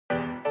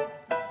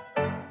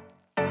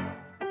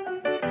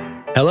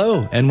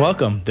Hello and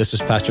welcome. This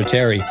is Pastor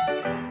Terry,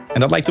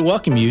 and I'd like to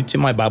welcome you to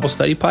my Bible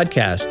study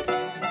podcast.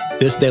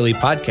 This daily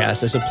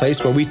podcast is a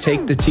place where we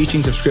take the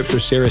teachings of Scripture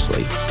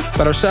seriously,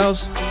 but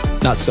ourselves,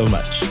 not so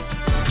much.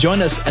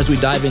 Join us as we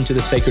dive into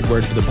the sacred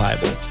word of the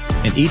Bible,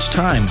 and each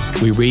time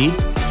we read,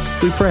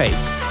 we pray,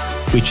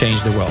 we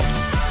change the world.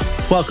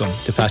 Welcome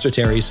to Pastor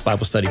Terry's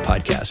Bible Study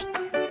Podcast.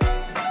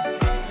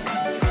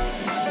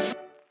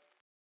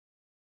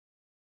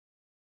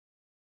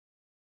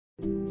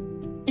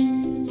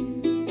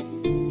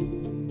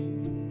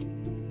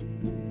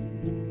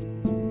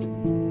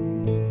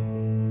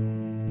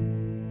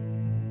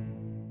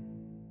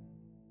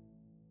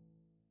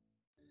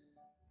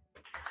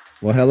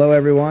 Well, hello,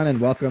 everyone, and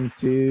welcome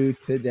to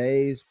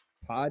today's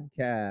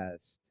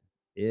podcast.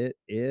 It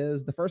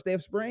is the first day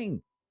of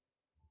spring.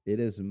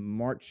 It is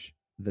March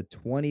the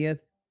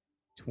 20th,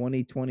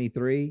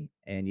 2023.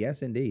 And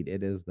yes, indeed,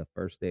 it is the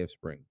first day of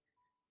spring.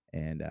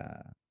 And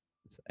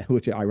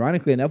which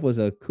ironically enough was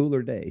a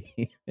cooler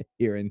day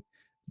here in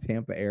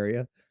Tampa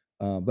area.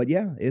 But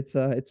yeah, it's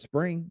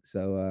spring.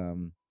 So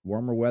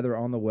warmer weather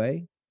on the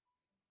way.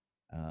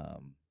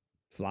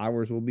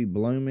 Flowers will be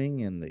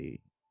blooming and the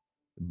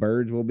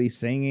birds will be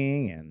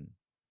singing and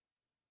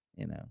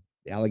the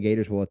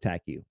alligators will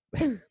attack you.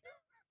 I'm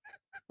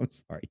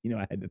sorry.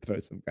 I had to throw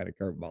some kind of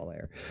curveball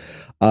there.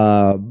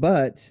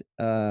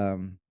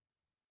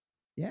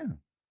 Yeah,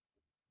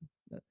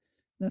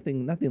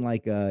 nothing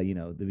like,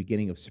 the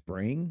beginning of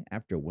spring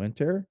after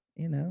winter,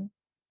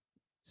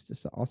 it's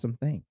just an awesome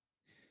thing.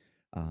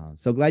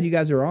 So glad you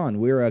guys are on.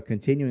 We're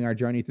continuing our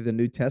journey through the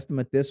New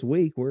Testament this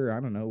week. I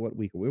don't know what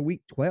week, we're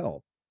week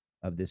 12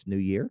 of this new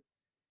year.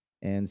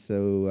 And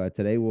so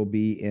today we'll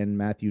be in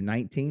Matthew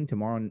 19,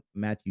 tomorrow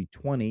Matthew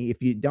 20.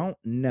 If you don't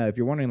know, if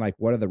you're wondering like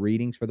what are the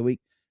readings for the week,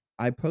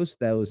 I post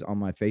those on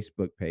my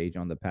Facebook page,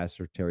 on the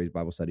Pastor Terry's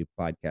Bible Study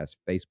Podcast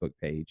Facebook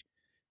page.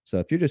 So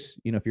if you're just,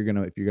 if you're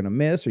gonna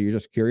miss, or you're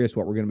just curious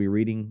what we're gonna be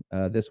reading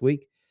this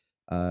week,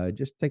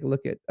 just take a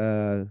look at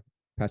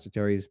Pastor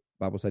Terry's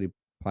Bible Study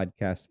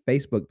Podcast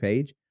Facebook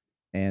page,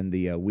 and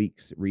the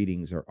week's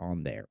readings are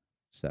on there.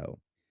 So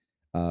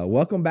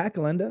welcome back,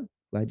 Linda.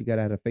 Glad you got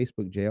out of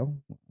Facebook jail.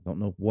 I don't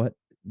know what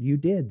you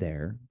did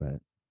there,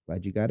 but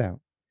glad you got out.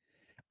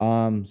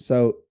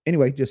 So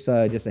anyway, just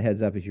a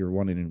heads up, if you're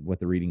wondering what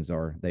the readings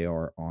are, they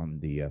are on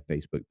the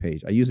Facebook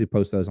page. I usually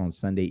post those on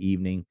Sunday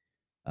evening,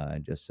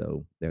 just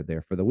so they're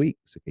there for the week,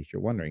 so in case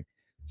you're wondering.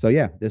 So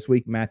yeah, this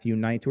week, Matthew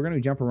 19. We're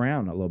going to jump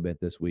around a little bit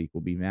this week.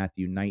 We'll be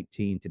Matthew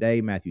 19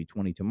 today, Matthew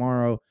 20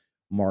 tomorrow,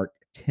 Mark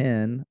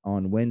 10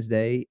 on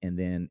Wednesday, and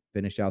then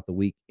finish out the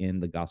week in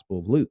the Gospel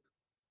of Luke,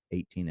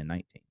 18 and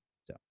 19.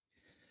 So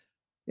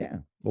yeah,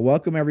 well,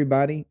 welcome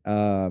everybody.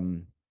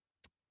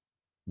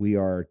 We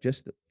are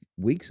just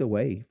weeks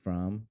away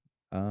from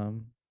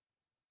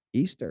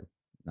Easter,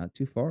 not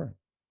too far.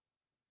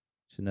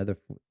 It's another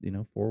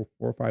 4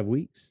 or 5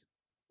 weeks,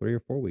 3 or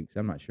 4 weeks,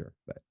 I'm not sure,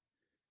 but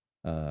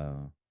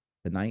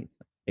the 9th,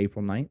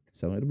 April 9th,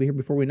 so it'll be here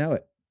before we know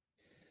it.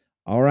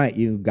 All right,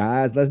 you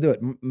guys, let's do it.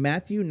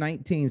 Matthew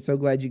 19. So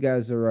glad you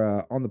guys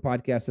are on the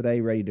podcast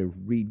today, ready to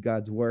read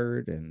God's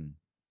word and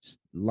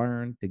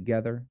learn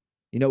together.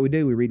 You know what we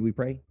do? We read, we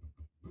pray,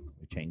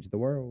 we change the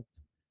world.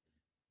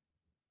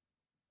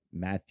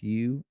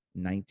 Matthew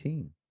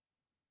 19.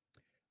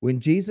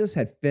 When Jesus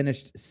had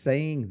finished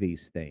saying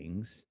these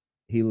things,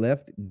 he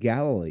left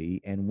Galilee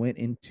and went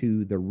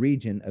into the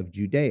region of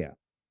Judea,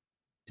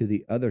 to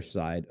the other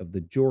side of the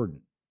Jordan.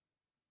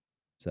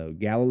 So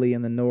Galilee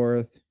in the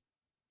north,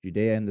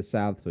 Judea in the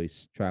south. So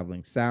he's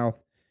traveling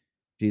south.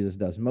 Jesus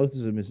does most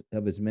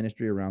of his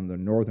ministry around the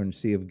northern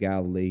Sea of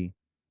Galilee.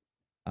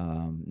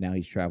 Now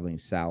he's traveling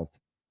south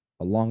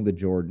along the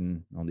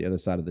Jordan, on the other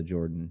side of the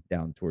Jordan,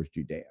 down towards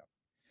Judea.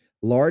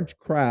 Large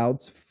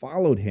crowds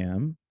followed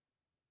him,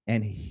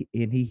 and he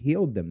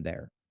healed them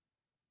there.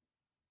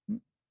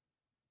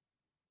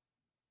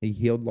 He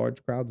healed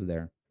large crowds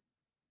there.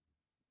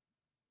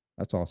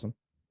 That's awesome.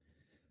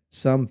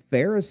 Some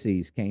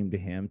Pharisees came to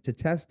him to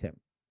test him.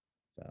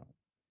 So,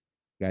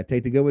 got to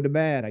take the good with the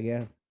bad, I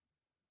guess.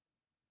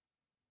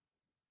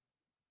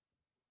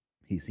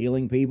 He's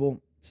healing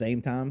people.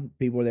 Same time,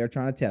 people are there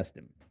trying to test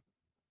him.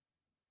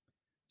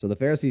 So the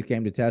Pharisees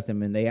came to test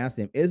him, and they asked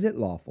him, "Is it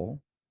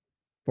lawful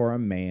for a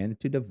man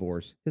to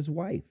divorce his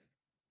wife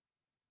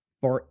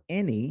for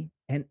any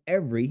and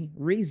every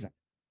reason?"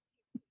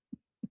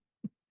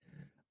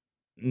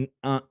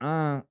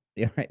 Yeah,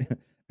 right.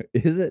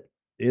 Is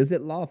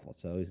it lawful?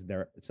 So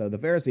the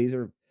Pharisees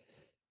are,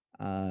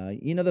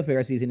 the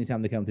Pharisees,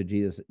 anytime they come to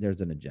Jesus,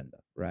 there's an agenda,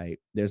 right?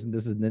 There's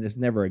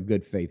never a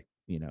good faith,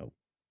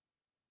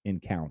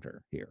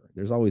 encounter here.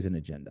 There's always an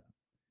agenda.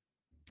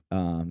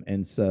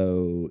 And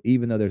so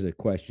even though there's a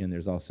question,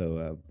 there's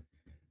also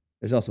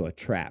a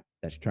trap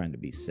that's trying to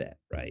be set,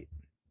 right?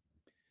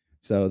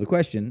 So the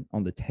question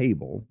on the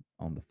table,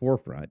 on the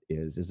forefront,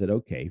 is it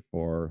okay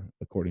for,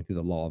 according to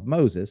the law of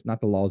Moses,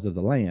 not the laws of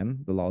the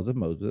land, the laws of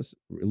Moses,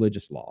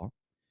 religious law,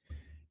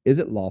 is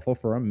it lawful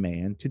for a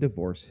man to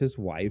divorce his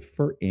wife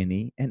for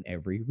any and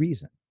every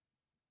reason?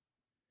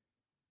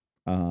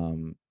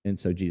 And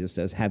so Jesus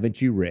says,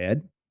 "Haven't you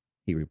read?"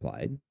 He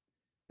replied,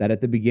 "that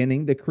at the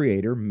beginning the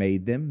Creator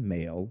made them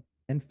male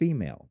and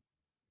female,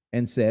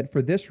 and said,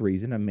 'For this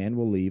reason, a man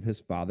will leave his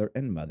father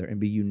and mother and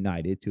be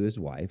united to his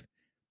wife,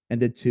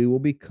 and the two will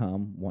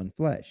become one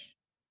flesh.'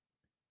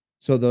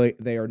 So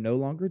they are no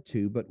longer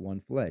two, but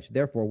one flesh.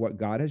 Therefore, what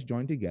God has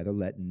joined together,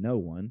 let no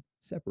one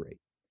separate."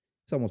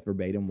 It's almost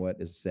verbatim what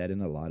is said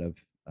in a lot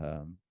of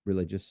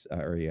religious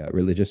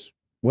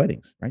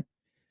weddings, right?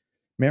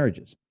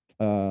 Marriages.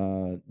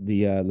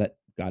 Let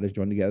God has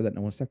joined together, let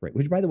no one separate.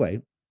 Which, by the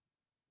way,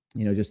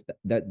 just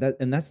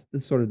and that's the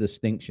sort of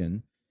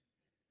distinction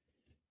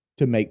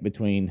to make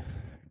between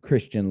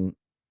Christian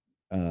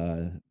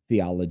uh,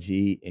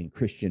 theology and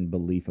Christian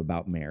belief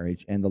about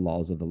marriage and the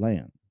laws of the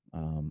land.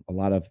 A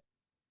lot of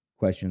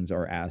questions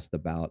are asked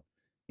about,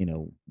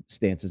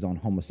 stances on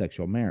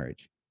homosexual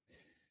marriage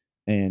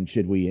and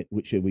should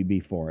we be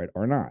for it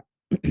or not.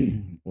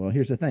 Well,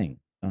 here's the thing.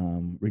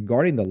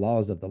 Regarding the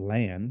laws of the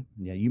land,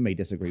 yeah, you may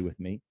disagree with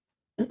me.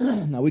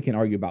 Now we can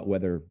argue about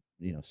whether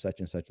such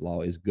and such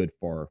law is good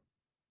for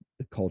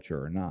the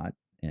culture or not,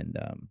 and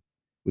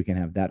we can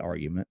have that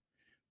argument.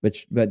 But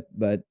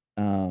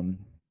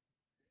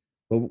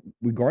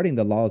regarding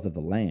the laws of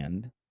the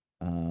land,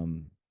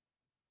 um,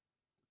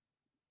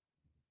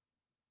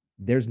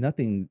 there's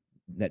nothing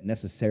that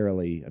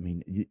necessarily. I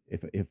mean,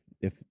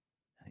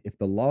 if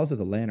the laws of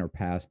the land are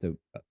passed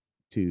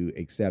to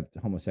accept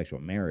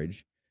homosexual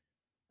marriage,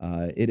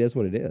 it is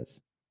what it is.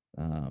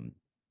 Um,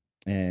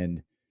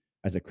 and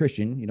as a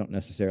Christian, you don't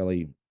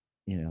necessarily,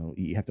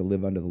 you have to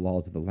live under the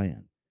laws of the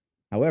land.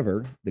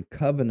 However, the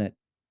covenant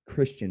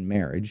Christian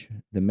marriage,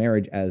 the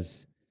marriage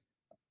as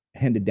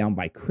handed down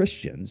by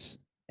Christians,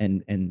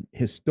 and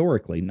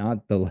historically,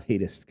 not the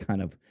latest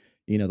kind of,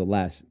 the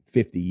last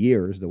 50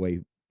 years, the way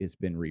it's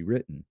been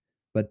rewritten,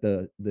 but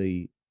the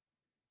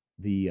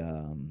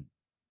um,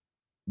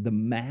 the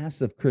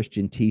mass of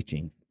Christian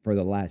teaching for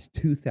the last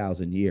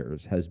 2,000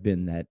 years has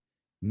been that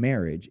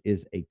marriage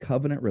is a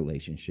covenant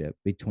relationship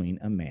between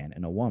a man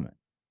and a woman.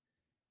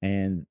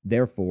 And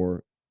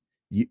therefore,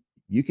 you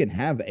you can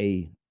have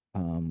a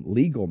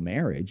legal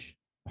marriage,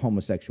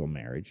 homosexual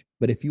marriage,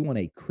 but if you want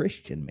a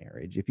Christian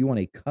marriage, if you want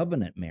a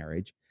covenant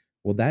marriage,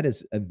 well, that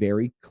is a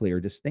very clear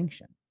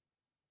distinction.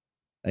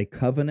 A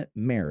covenant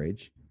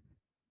marriage.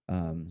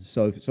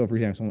 So for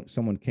example,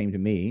 someone came to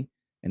me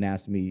and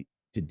asked me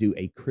to do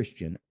a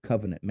Christian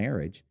covenant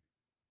marriage.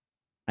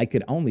 I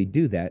could only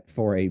do that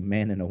for a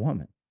man and a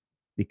woman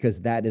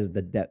because that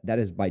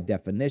is by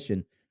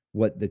definition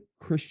what the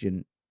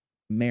Christian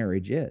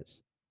marriage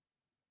is.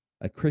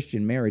 A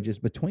Christian marriage is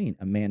between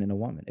a man and a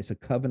woman. It's a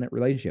covenant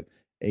relationship,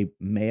 a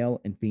male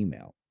and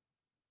female.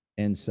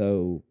 And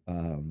so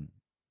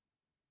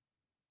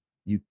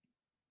you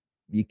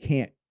you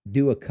can't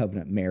do a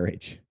covenant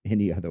marriage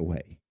any other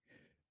way.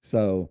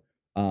 So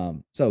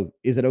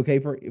is it okay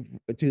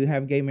to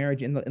have gay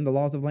marriage in the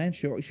laws of land?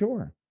 Sure,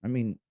 sure. I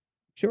mean,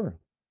 sure.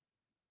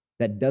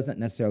 That doesn't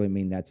necessarily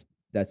mean that's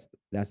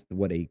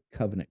what a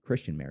covenant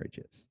Christian marriage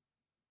is.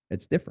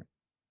 It's different.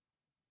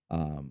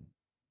 Um,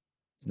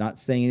 it's not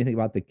saying anything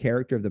about the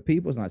character of the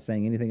people. It's not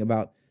saying anything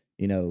about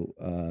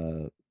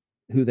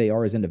who they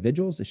are as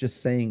individuals. It's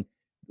just saying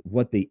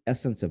what the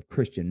essence of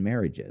Christian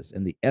marriage is,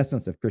 and the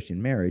essence of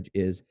Christian marriage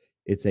is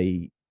it's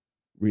a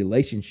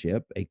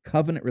relationship, a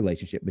covenant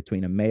relationship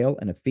between a male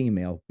and a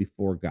female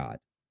before God.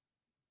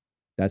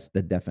 That's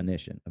the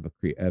definition of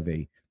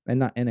a and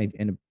not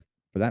and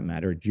for that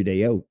matter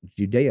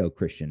Judeo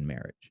Christian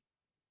marriage.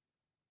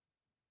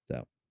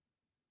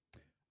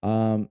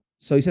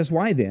 So he says,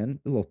 "Why then?"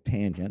 A little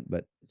tangent,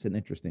 but it's an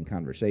interesting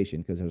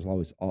conversation because there's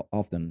always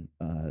often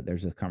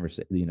there's a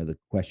conversation, the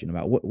question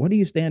about what do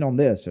you stand on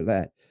this or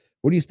that?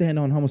 What do you stand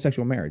on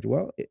homosexual marriage?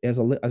 Well, as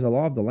a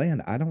law of the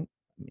land, I don't.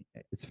 I mean,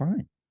 it's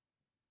fine.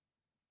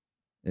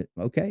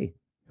 Okay.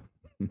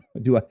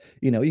 Do I?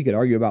 You could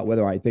argue about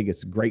whether I think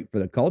it's great for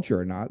the culture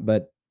or not,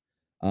 but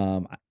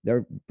there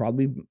are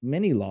probably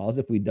many laws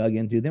if we dug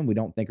into them we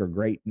don't think are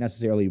great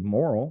necessarily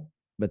moral,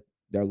 but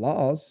they're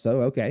laws.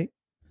 So okay.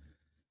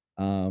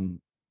 Um,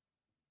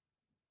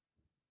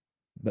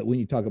 But when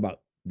you talk about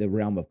the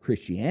realm of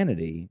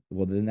Christianity,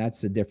 well, then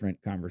that's a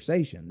different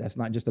conversation. That's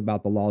not just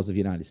about the laws of the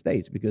United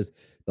States, because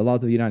the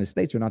laws of the United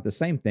States are not the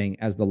same thing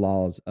as the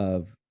laws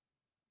of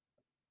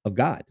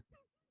God.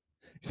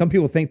 Some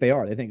people think they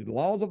are. They think the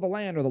laws of the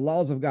land are the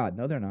laws of God.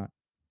 No, they're not.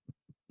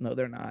 No,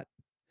 they're not.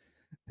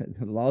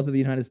 The laws of the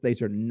United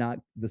States are not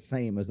the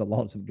same as the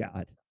laws of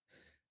God.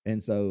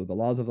 And so the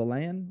laws of the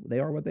land, they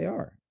are what they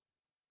are.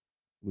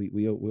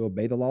 We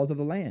obey the laws of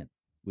the land.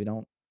 We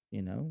don't,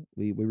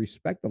 we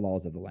respect the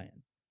laws of the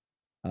land.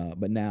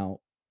 But now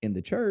in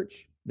the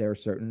church, there are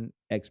certain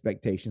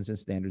expectations and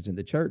standards in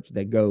the church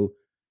that go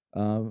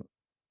uh,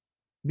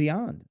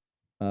 beyond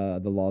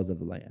the laws of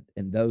the land.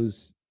 And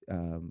those,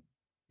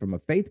 from a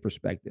faith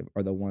perspective,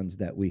 are the ones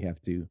that we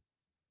have to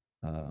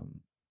um,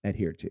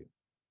 adhere to.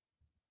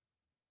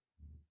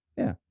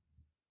 Yeah.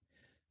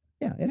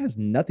 Yeah. It has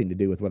nothing to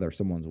do with whether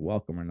someone's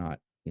welcome or not,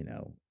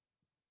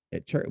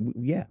 at church.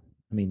 Yeah.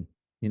 I mean,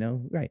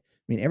 Right.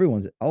 I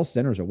mean, all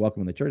sinners are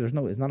welcome in the church.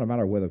 It's not a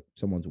matter of whether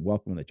someone's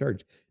welcome in the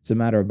church. It's a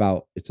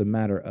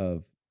matter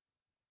of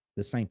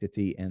the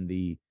sanctity and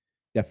the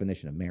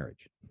definition of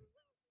marriage,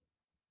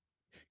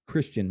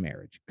 Christian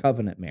marriage,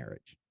 covenant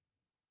marriage.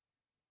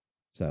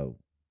 So,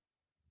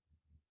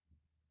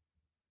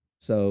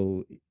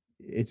 so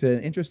it's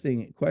an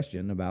interesting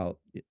question about,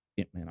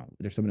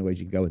 there's so many ways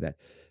you can go with that,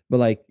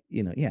 but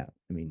yeah,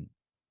 I mean,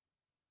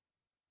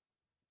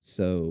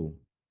 so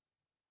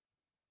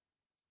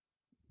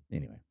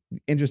anyway,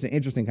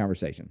 interesting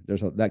conversation.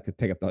 That could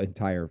take up the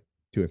entire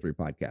 2 or 3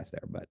 podcasts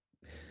there, but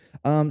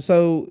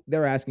so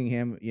they're asking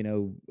him,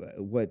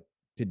 what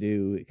to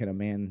do. Can a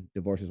man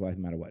divorce his wife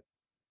no matter what?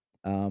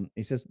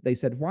 They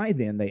said, why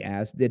then, they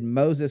asked, did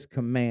Moses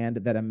command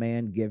that a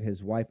man give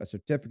his wife a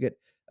certificate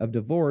of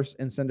divorce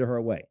and send her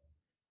away?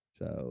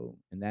 So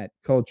in that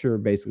culture,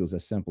 basically, it was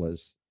as simple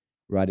as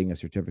writing a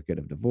certificate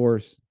of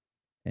divorce,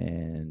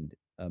 and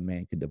a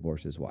man could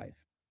divorce his wife.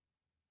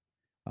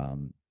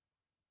 Um,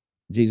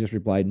 Jesus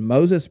replied,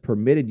 Moses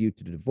permitted you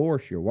to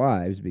divorce your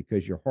wives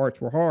because your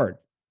hearts were hard.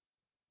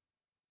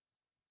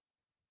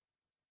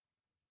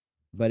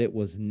 But it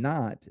was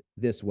not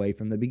this way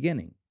from the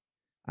beginning.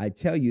 I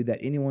tell you that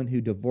anyone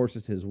who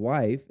divorces his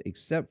wife,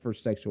 except for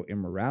sexual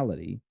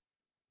immorality,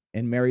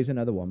 and marries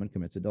another woman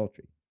commits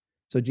adultery.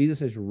 So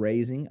Jesus is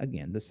raising,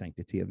 again, the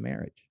sanctity of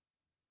marriage.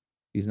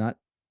 He's not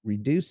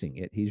reducing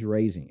it, he's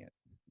raising it.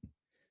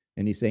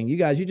 And he's saying, you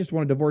guys, you just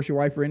want to divorce your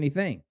wife for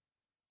anything.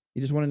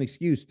 You just want an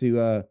excuse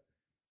to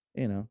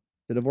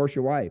divorce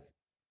your wife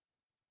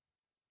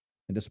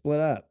and to split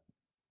up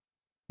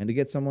and to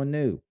get someone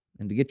new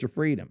and to get your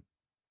freedom.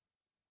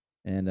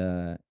 And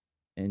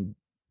and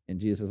and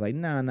Jesus is like,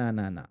 no, no,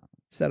 no, no.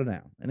 Settle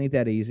down. It ain't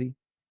that easy.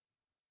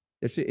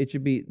 There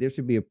should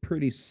be a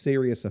pretty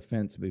serious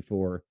offense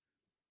before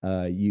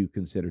you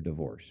consider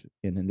divorce.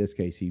 And in this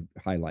case, he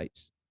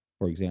highlights,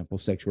 for example,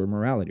 sexual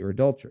immorality or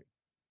adultery.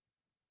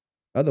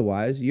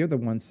 Otherwise, you're the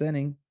one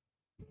sinning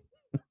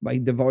by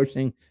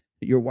divorcing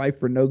your wife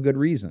for no good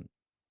reason.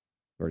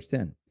 Verse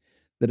 10.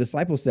 The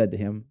disciples said to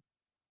him,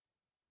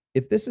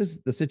 if this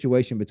is the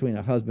situation between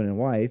a husband and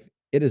wife,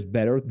 it is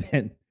better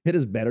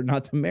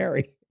not to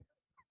marry.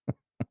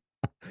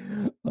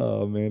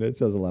 Oh man, it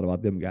says a lot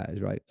about them guys,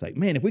 right? It's like,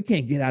 man, if we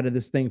can't get out of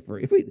this thing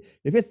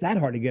if it's that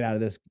hard to get out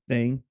of this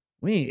thing,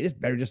 it's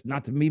better just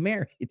not to be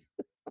married.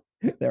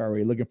 They're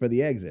already looking for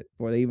the exit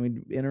before they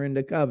even enter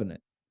into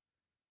covenant.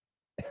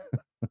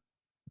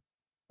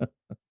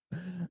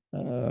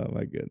 Oh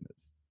my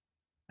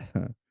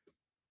goodness.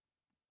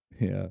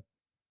 Yeah.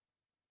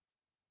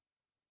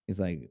 He's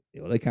like,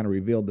 well, they kind of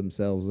revealed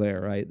themselves there,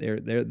 right?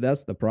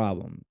 That's the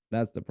problem.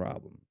 That's the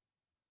problem.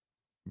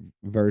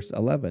 Verse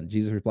 11,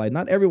 Jesus replied,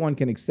 not everyone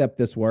can accept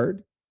this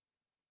word,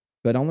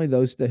 but only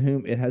those to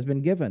whom it has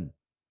been given.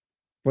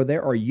 For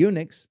there are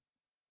eunuchs.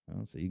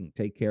 Oh, so you can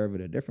take care of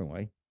it a different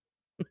way.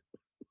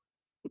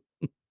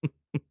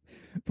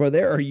 For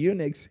there are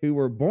eunuchs who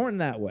were born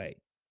that way,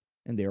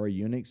 and there are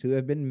eunuchs who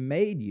have been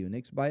made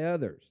eunuchs by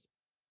others.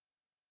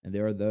 And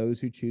there are those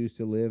who choose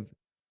to live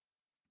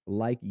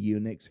like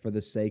eunuchs for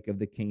the sake of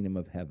the kingdom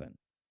of heaven.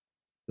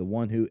 The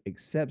one who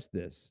accepts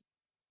this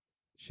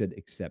should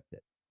accept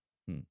it.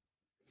 Hmm.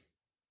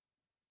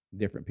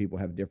 Different people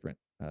have different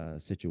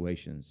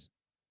situations.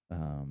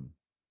 Um,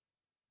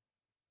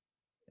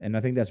 and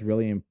I think that's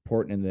really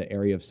important in the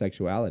area of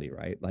sexuality,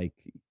 right? Like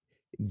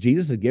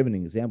Jesus is giving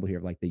an example here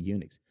of like the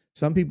eunuchs.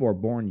 Some people are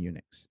born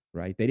eunuchs,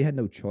 right? They had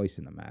no choice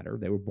in the matter.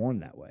 They were born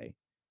that way.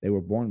 They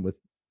were born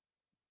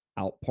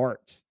without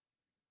parts.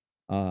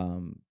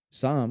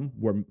 Some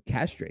were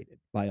castrated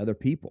by other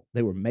people.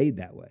 They were made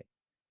that way.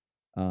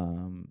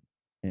 Um,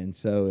 and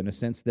so in a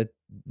sense that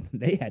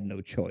they had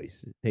no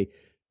choice.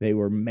 They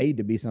were made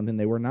to be something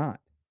they were not.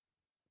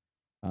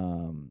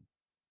 Um,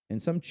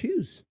 and some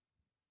choose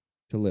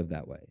to live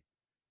that way.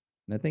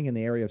 And I think in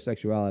the area of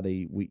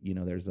sexuality,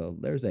 there's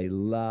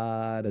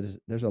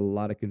a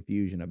lot of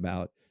confusion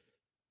about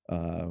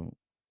uh,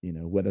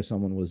 whether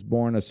someone was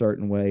born a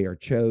certain way or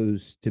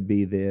chose to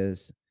be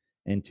this,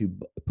 and to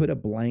put a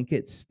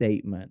blanket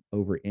statement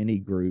over any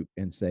group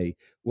and say,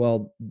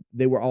 well,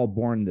 they were all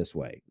born this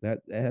way.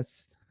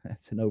 That's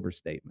an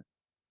overstatement.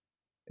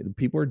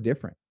 People are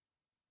different.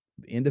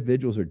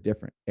 Individuals are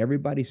different.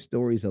 Everybody's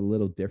story is a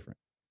little different.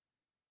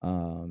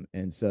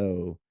 And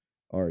so,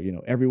 or,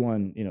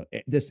 everyone,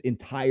 this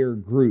entire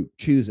group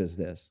chooses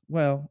this.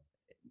 Well,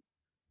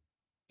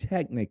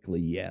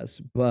 technically,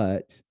 yes,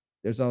 but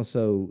there's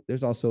also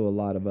a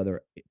lot of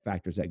other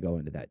factors that go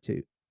into that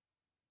too.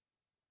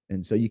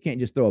 And so you can't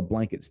just throw a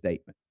blanket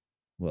statement.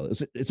 Well,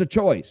 it's a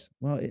choice.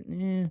 Well,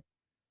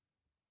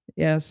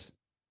 yes,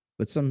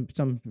 but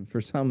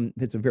for some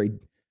it's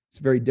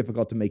very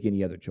difficult to make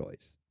any other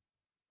choice.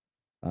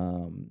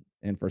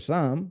 And for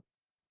some,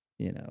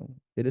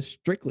 it is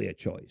strictly a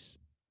choice.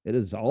 It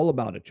is all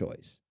about a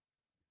choice,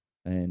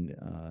 and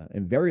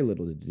very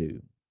little to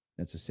do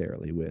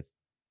necessarily with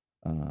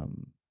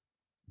um,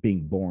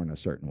 being born a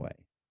certain way.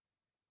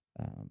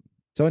 Um,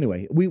 So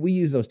anyway, we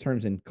use those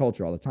terms in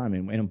culture all the time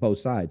and on both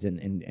sides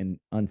and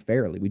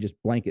unfairly. We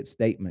just blanket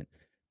statement,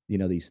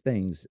 these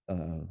things,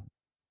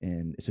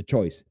 and it's a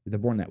choice. They're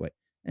born that way.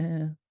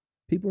 Eh,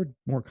 people are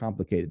more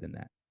complicated than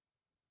that.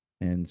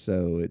 And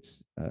so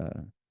it's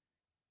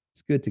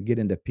good to get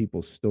into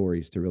people's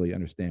stories to really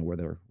understand where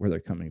they're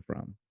coming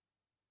from.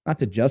 Not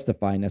to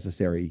justify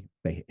necessary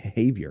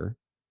behavior,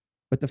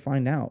 but to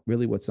find out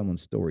really what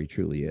someone's story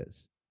truly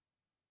is.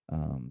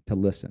 To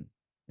listen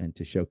and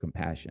to show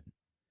compassion.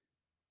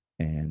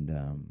 And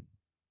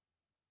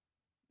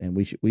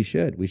we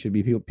should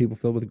be people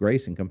filled with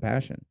grace and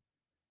compassion,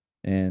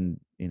 and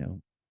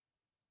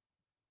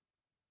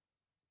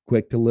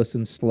quick to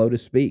listen, slow to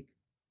speak.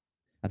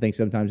 I think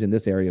sometimes in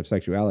this area of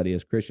sexuality,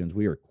 as Christians,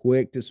 we are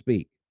quick to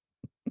speak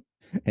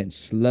and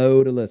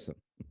slow to listen,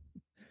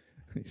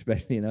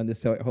 especially in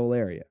this whole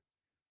area.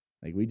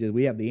 Like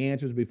we have the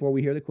answers before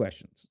we hear the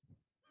questions,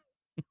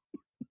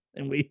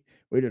 and we're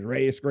just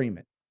ready to scream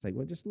it. It's like,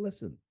 well, just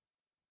listen,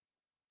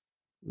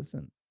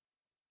 listen.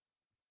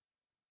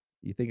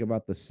 You think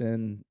about the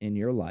sin in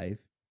your life.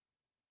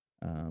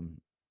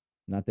 Um,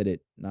 not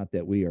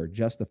that we are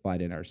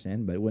justified in our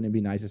sin, but wouldn't it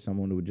be nice if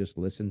someone would just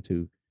listen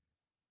to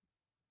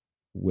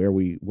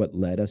what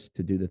led us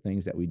to do the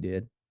things that we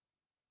did?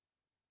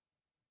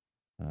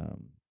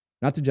 Um,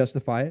 Not to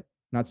justify it,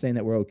 not saying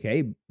that we're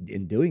okay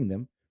in doing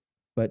them,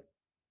 but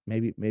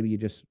maybe you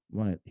just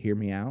want to hear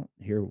me out,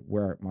 hear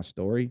where my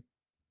story,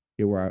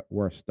 hear where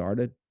I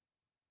started,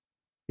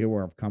 hear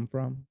where I've come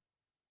from,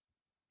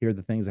 hear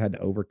the things I had to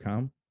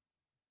overcome.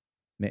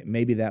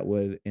 Maybe that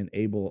would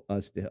enable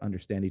us to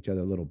understand each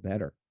other a little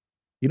better.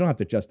 You don't have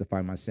to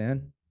justify my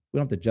sin. We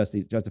don't have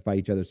to justify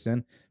each other's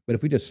sin. But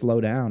if we just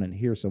slow down and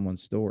hear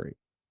someone's story,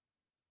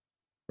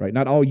 right?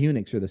 Not all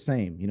eunuchs are the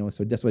same,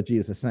 so that's what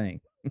Jesus is saying.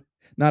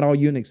 Not all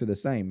eunuchs are the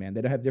same, man.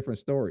 They don't have different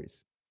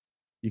stories.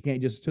 You can't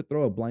just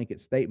throw a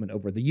blanket statement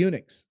over the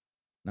eunuchs.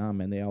 Nah,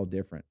 man, they all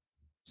different.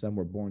 Some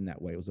were born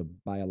that way. It was a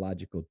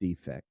biological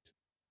defect.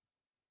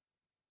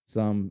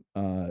 Some,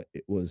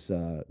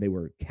 they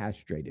were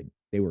castrated.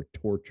 They were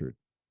tortured.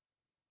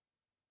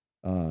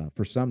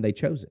 For some, they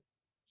chose it.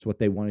 It's what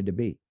they wanted to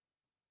be.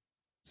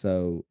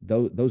 So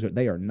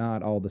they are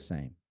not all the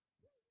same.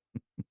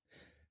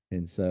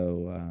 And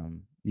so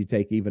you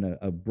take even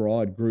a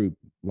broad group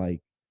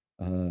like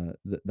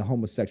the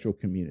homosexual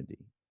community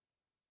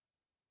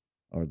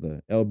or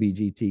the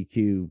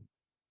LBGTQ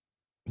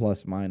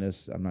plus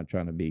minus. I'm not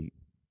trying to be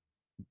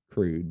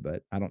crude,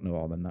 but I don't know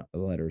all the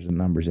letters and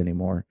numbers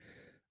anymore.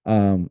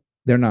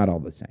 They're not all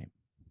the same.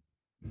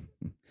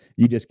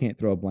 You just can't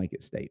throw a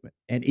blanket statement.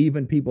 And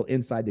even people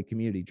inside the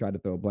community try to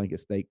throw a blanket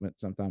statement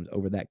sometimes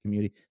over that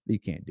community. You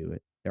can't do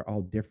it. They're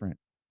all different.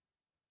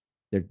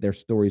 Their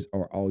stories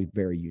are all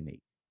very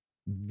unique,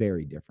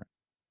 very different.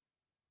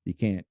 You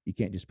can't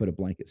just put a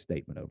blanket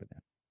statement over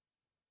them.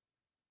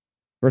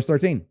 Verse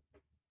 13.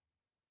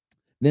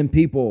 Then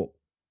people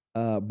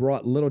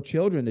brought little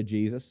children to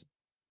Jesus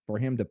for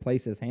him to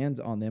place his hands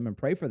on them and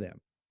pray for them.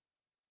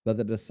 But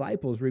the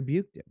disciples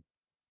rebuked him.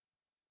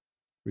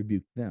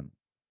 Rebuked them.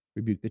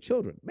 Rebuked the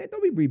children. Man,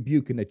 don't be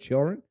rebuking the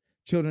children.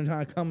 Children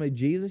trying to come to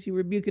Jesus. You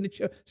rebuking the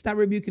children. Stop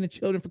rebuking the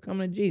children for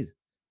coming to Jesus.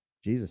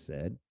 Jesus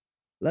said,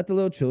 let the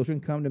little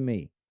children come to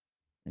me,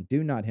 and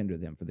do not hinder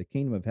them, for the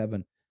kingdom of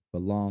heaven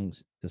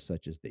belongs to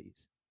such as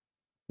these.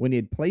 When he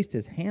had placed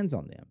his hands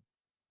on them,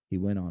 he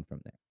went on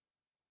from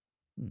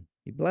there.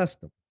 He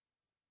blessed them.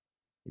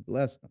 He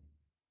blessed them.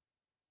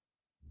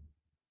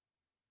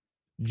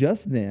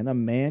 Just then, a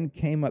man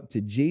came up to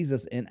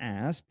Jesus and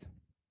asked,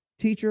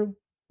 Teacher,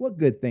 what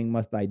good thing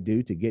must I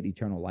do to get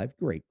eternal life?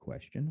 Great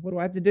question. What do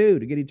I have to do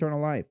to get eternal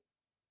life?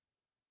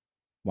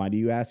 Why do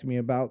you ask me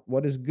about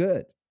what is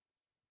good?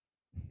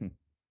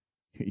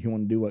 You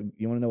want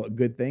to know what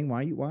good thing?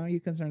 Why are you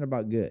concerned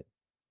about good?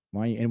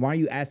 Why are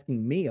you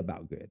asking me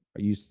about good?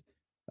 Are you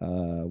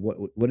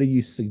what are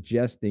you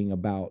suggesting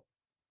about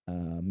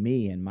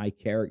me and my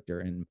character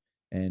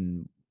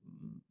and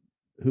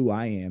who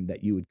I am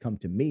that you would come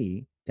to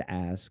me to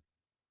ask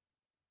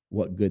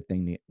what good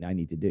thing I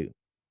need to do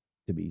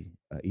to be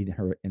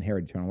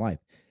inherit eternal life?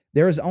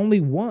 There is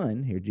only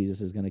one here. Jesus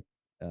is going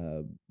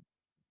to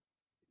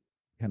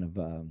kind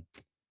of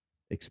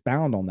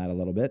expound on that a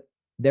little bit.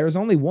 There is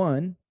only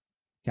one,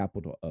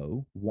 capital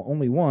O,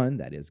 only one,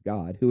 that is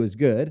God, who is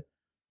good.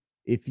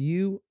 If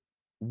you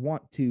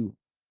want to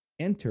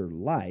enter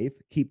life,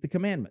 keep the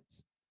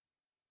commandments.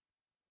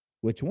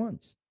 Which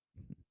ones?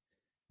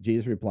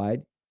 Jesus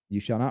replied,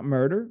 you shall not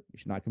murder, you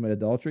shall not commit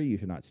adultery, you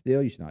shall not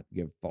steal, you shall not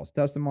give false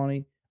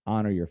testimony,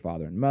 honor your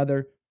father and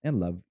mother,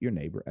 and love your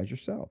neighbor as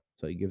yourself.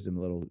 So he gives him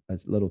a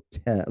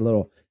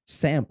little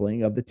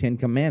sampling of the 10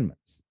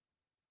 commandments.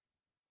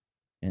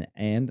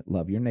 And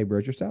love your neighbor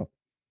as yourself.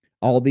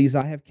 All these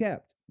I have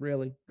kept.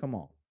 Really? Come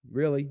on.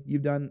 Really?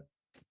 You've done.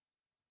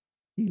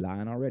 He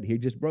lying already. He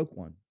just broke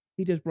one.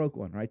 He just broke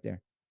one right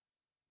there.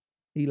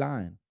 He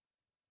lying.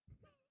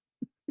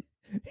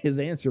 His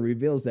answer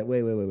reveals that,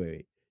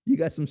 wait. You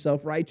got some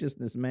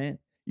self-righteousness, man.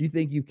 You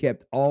think you've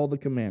kept all the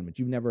commandments.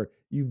 You've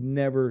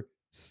never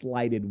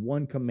slighted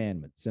one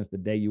commandment since the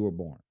day you were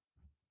born.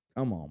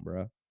 Come on,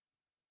 bro.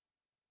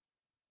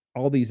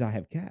 All these I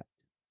have kept.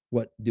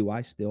 What do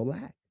I still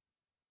lack?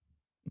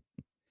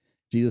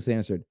 Jesus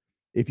answered,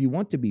 if you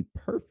want to be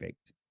perfect,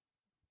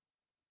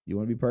 you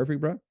want to be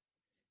perfect, bro?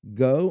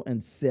 Go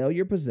and sell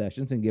your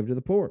possessions and give to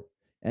the poor,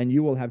 and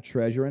you will have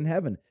treasure in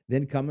heaven.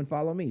 Then come and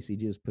follow me. See,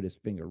 Jesus put his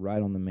finger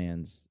right on the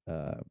man's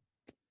uh,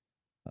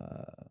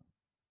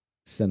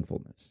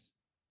 sinfulness,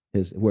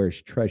 his where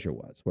his treasure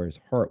was, where his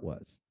heart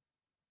was.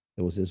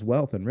 It was his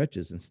wealth and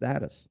riches and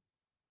status.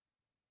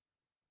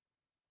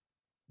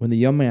 When the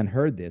young man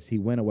heard this, he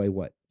went away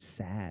what?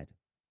 Sad.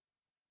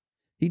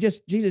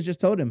 Jesus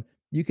just told him,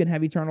 you can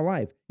have eternal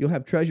life. You'll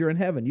have treasure in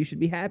heaven. You should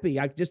be happy.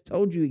 I just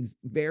told you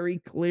very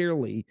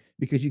clearly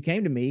because you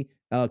came to me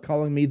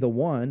calling me the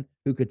one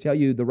who could tell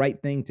you the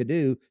right thing to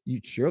do.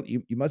 You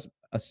must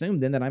assume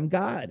then that I'm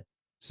God.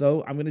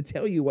 So I'm going to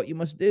tell you what you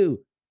must do.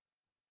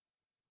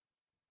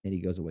 And he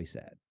goes away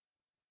sad.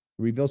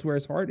 Reveals where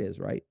his heart is,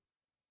 right?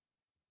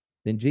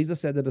 Then Jesus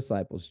said to the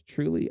disciples,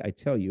 truly, I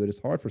tell you, it is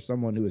hard for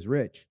someone who is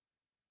rich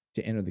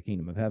to enter the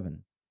kingdom of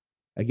heaven.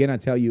 Again, I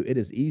tell you, it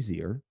is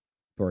easier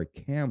for a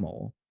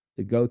camel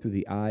to go through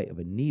the eye of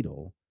a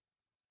needle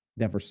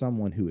than for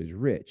someone who is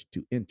rich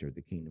to enter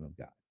the kingdom of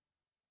God.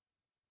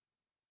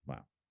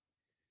 Wow.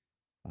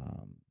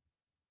 Um,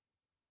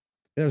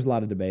 there's a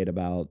lot of debate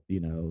about,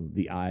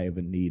 the eye of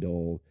a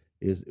needle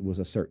was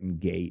a certain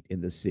gate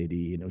in the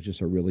city, and it was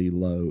just a really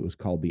low. It was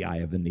called the eye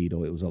of the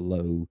needle. It was a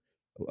low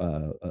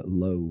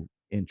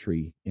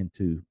entry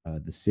into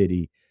the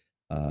city.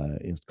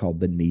 It was called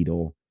the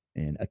needle,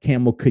 and a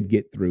camel could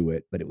get through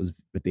it, but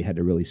they had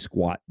to really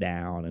squat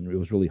down, and it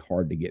was really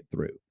hard to get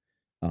through.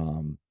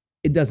 Um,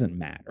 it doesn't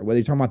matter whether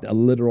you're talking about a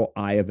literal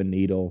eye of a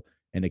needle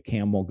and a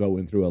camel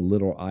going through a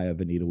literal eye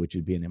of a needle, which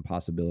would be an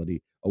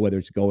impossibility, or whether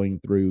it's going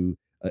through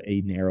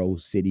a narrow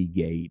city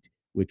gate,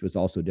 which was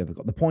also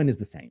difficult. The point is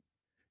the same.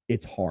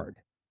 It's hard.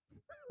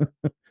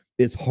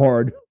 It's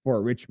hard for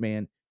a rich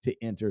man to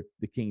enter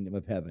the kingdom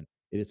of heaven.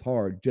 It is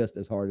hard, just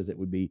as hard as it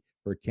would be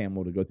for a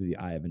camel to go through the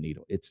eye of a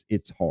needle.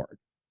 It's hard.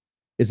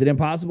 Is it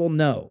impossible?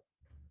 No.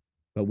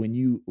 But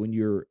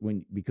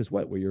because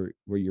what?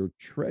 Where your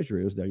treasure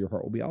is, there your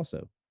heart will be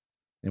also.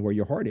 And where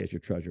your heart is,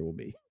 your treasure will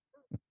be.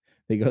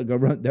 They go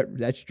run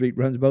that street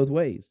runs both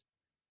ways.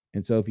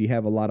 And so if you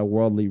have a lot of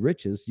worldly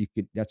riches,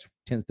 that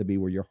tends to be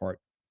where your heart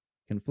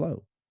can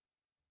flow.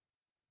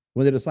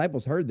 When the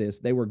disciples heard this,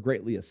 they were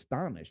greatly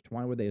astonished.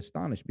 Why were they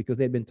astonished? Because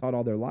they'd been taught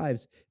all their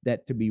lives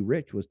that to be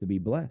rich was to be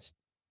blessed.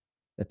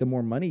 That the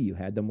more money you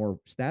had, the more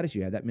status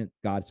you had, that meant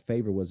God's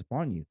favor was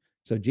upon you.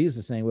 So Jesus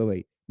is saying,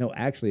 wait. No,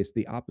 actually, it's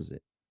the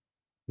opposite.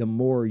 The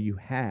more you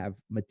have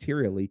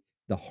materially,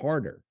 the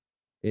harder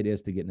it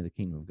is to get into the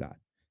kingdom of God.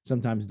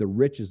 Sometimes the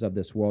riches of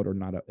this world are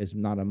not as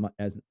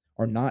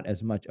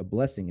much a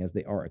blessing as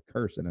they are a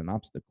curse and an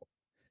obstacle.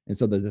 And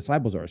so the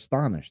disciples are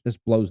astonished. This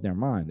blows their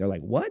mind. They're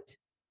like, "What?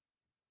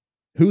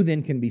 Who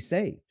then can be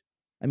saved?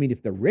 I mean,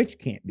 if the rich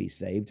can't be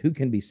saved, who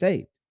can be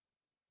saved?"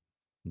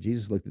 And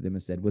Jesus looked at them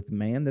and said, "With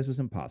man this is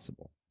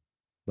impossible,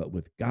 but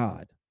with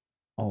God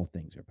all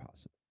things are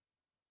possible."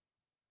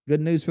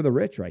 Good news for the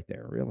rich right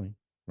there, really,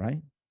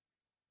 right?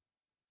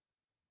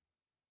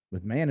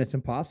 With man it's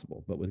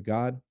impossible, but with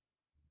God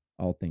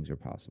all things are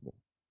possible.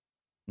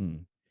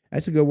 Mm.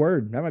 That's a good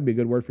word. That might be a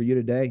good word for you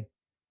today.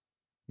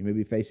 You may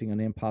be facing an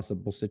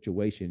impossible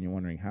situation. You're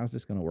wondering, how's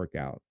this going to work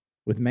out?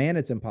 With man,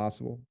 it's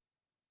impossible.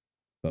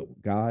 But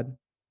with God,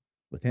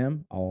 with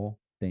him, all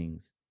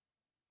things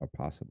are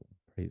possible.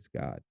 Praise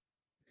God.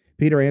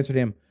 Peter answered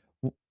him,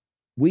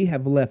 we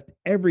have left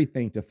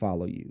everything to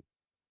follow you.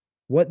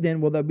 What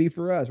then will that be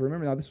for us?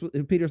 Remember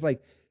now, Peter's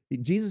like,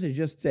 Jesus has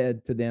just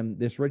said to them,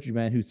 this rich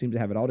man who seems to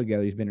have it all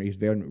together. He's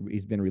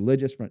been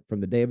religious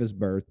from the day of his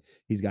birth.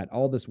 He's got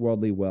all this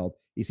worldly wealth.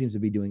 He seems to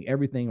be doing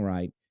everything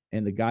right.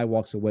 And the guy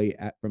walks away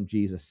from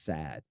Jesus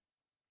sad.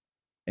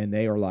 And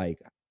they are like,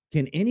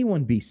 can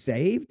anyone be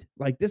saved?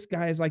 Like this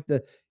guy is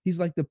he's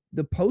like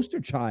the poster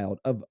child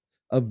of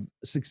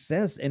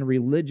success and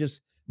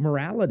religious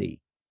morality.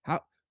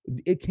 How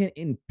it can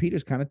and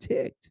Peter's kind of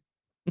ticked.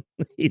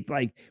 He's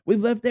like, we've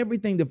left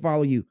everything to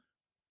follow you.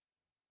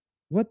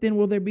 What then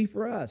will there be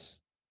for us?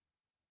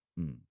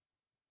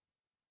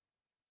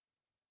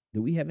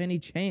 Do we have any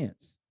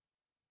chance?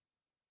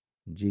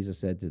 And Jesus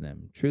said to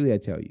them, truly I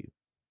tell you,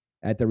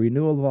 at the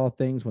renewal of all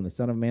things, when the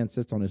Son of Man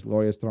sits on his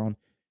glorious throne,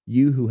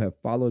 you who have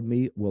followed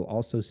me will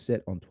also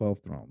sit on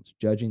 12 thrones,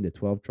 judging the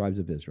 12 tribes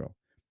of Israel.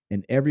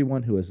 And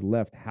everyone who has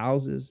left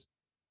houses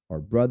or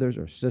brothers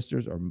or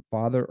sisters or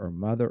father or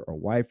mother or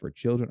wife or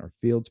children or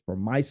fields for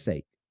my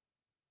sake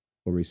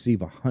will receive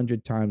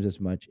 100 times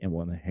as much and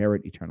will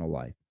inherit eternal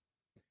life.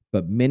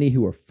 But many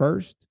who are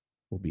first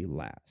will be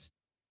last,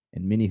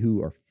 and many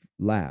who are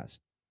last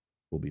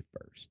will be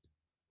first.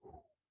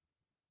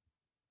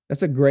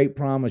 That's a great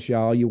promise,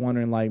 y'all. You're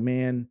wondering, like,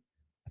 man,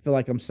 I feel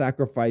like I'm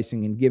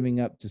sacrificing and giving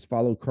up to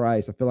follow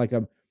Christ. I feel like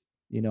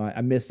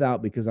I miss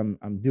out because I'm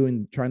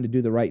trying to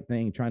do the right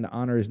thing, trying to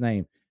honor his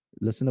name.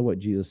 Listen to what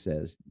Jesus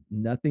says.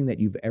 Nothing that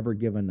you've ever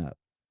given up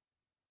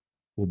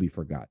will be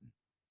forgotten.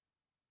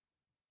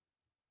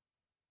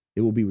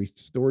 It will be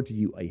restored to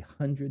you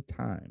 100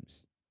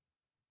 times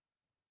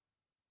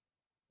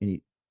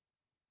in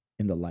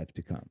the life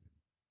to come.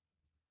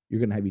 You're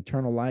going to have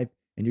eternal life,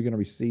 and you're going to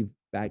receive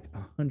back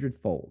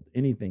 100-fold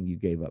anything you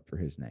gave up for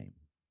his name.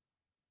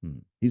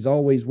 He's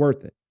always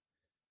worth it.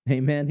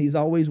 Amen. He's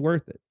always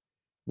worth it.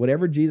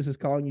 Whatever Jesus is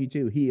calling you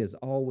to, he is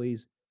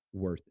always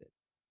worth it.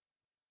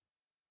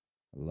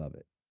 I love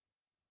it.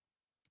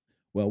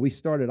 Well, we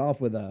started off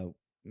with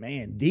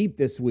deep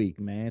this week,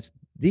 man. It's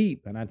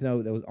deep. And I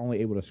know that was only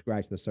able to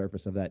scratch the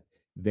surface of that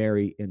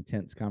very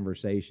intense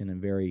conversation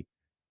and very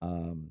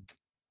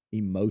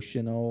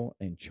emotional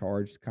and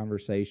charged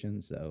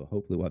conversation. So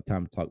hopefully we'll have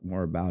time to talk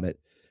more about it.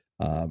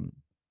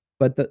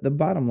 But the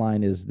bottom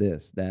line is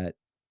this, that,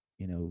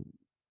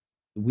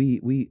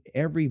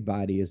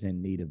 everybody is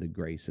in need of the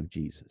grace of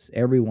Jesus.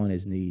 Everyone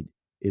is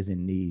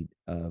in need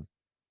of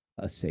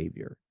a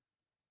savior.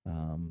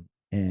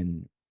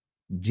 And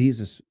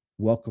Jesus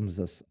welcomes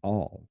us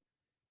all,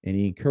 and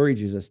he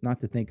encourages us not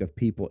to think of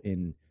people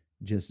in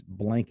just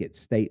blanket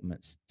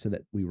statements so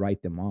that we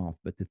write them off,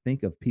 but to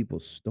think of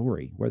people's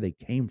story, where they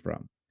came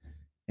from,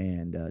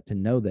 and to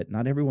know that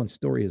not everyone's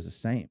story is the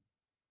same,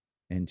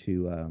 and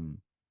to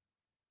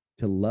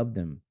love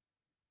them,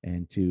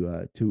 and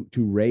to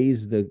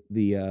raise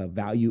the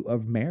value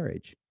of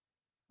marriage.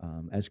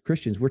 As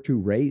Christians, we're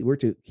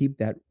to keep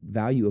that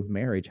value of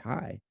marriage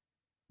high,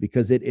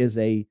 because it is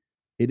a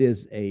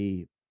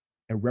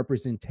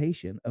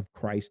representation of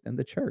Christ and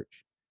the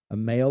church. A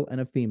male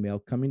and a female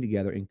coming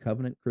together in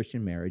covenant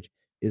Christian marriage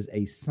is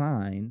a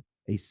sign,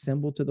 a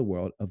symbol to the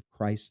world of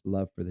Christ's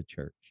love for the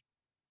church.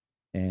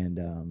 And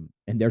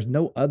there's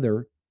no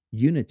other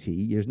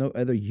unity, there's no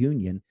other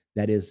union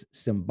that is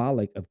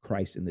symbolic of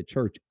Christ in the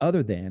church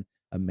other than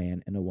a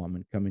man and a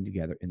woman coming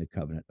together in the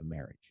covenant of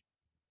marriage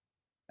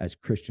as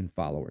Christian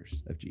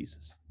followers of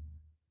Jesus.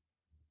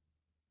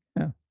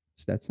 Yeah,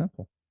 it's that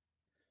simple.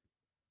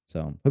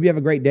 So hope you have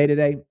a great day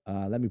today.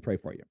 Let me pray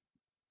for you.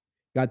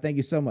 God, thank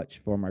you so much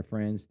for my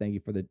friends. Thank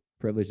you for the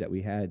privilege that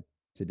we had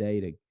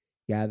today to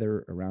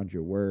gather around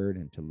your word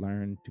and to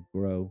learn, to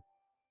grow.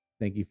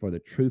 Thank you for the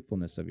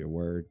truthfulness of your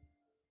word.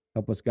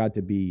 Help us, God,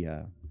 to be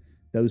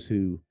those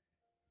who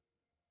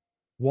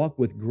walk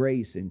with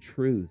grace and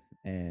truth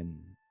and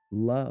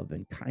love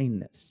and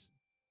kindness.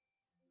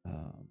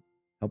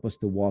 Help us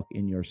to walk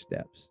in your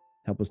steps.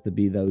 Help us to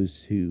be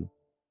those who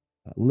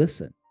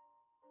listen.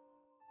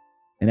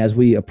 And as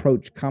we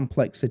approach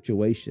complex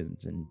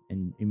situations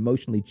and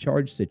emotionally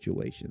charged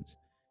situations,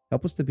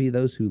 help us to be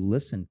those who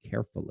listen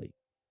carefully,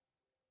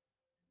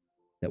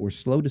 that we're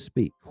slow to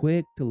speak,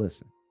 quick to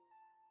listen,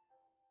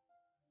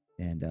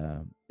 and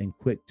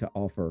quick to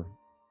offer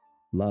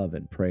love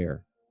and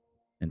prayer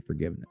and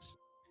forgiveness.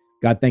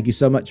 God, thank you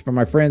so much for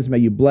my friends. May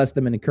you bless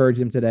them and encourage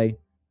them today.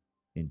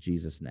 In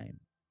Jesus' name,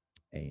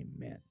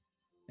 amen.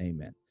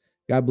 Amen.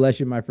 God bless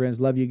you, my friends.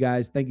 Love you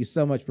guys. Thank you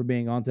so much for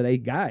being on today.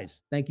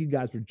 Guys, thank you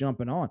guys for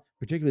jumping on,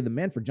 particularly the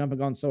men for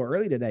jumping on so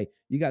early today.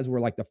 You guys were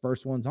like the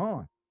first ones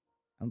on.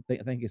 I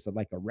think it's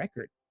like a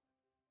record.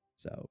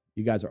 So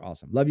you guys are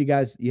awesome. Love you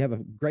guys. You have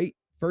a great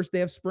first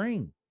day of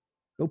spring.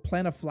 Go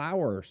plant a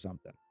flower or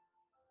something.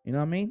 You know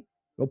what I mean?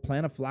 Go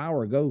plant a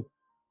flower. Go,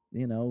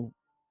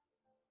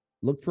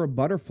 look for a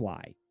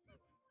butterfly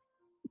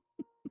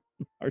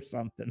or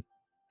something.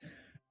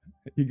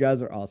 You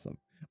guys are awesome.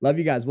 Love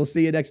you guys. We'll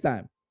see you next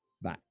time.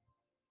 Bye.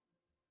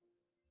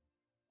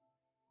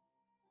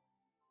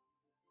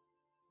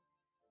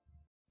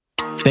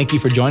 Thank you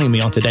for joining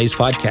me on today's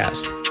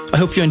podcast. I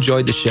hope you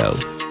enjoyed the show.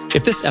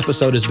 If this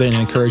episode has been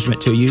an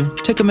encouragement to you,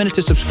 take a minute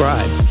to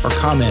subscribe or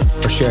comment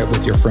or share it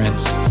with your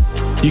friends.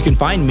 You can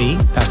find me,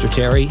 Pastor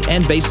Terry,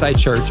 and Bayside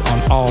Church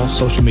on all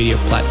social media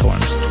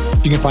platforms.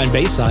 You can find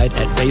Bayside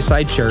at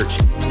Bayside Church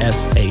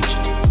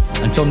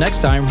SH. Until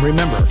next time,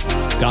 remember,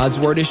 God's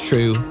word is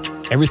true.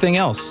 Everything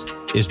else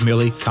is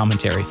merely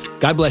commentary.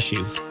 God bless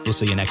you. We'll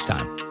see you next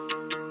time.